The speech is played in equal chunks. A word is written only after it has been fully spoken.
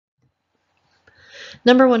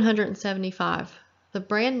Number 175. The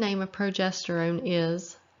brand name of progesterone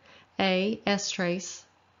is A. Estrace,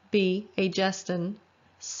 B. Agestin,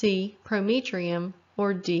 C. Prometrium,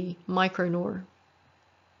 or D. Micronor.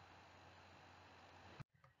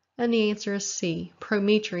 And the answer is C.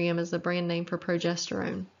 Prometrium is the brand name for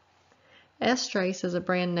progesterone. Estrace is a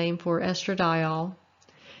brand name for estradiol.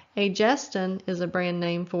 Agestin is a brand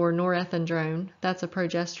name for norethindrone. That's a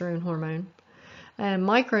progesterone hormone. And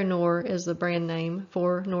Micronor is the brand name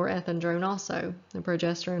for norethindrone, also the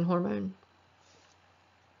progesterone hormone.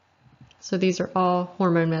 So these are all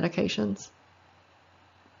hormone medications.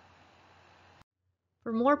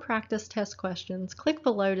 For more practice test questions, click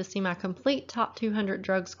below to see my complete Top 200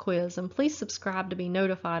 Drugs quiz, and please subscribe to be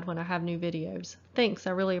notified when I have new videos. Thanks,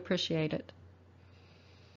 I really appreciate it.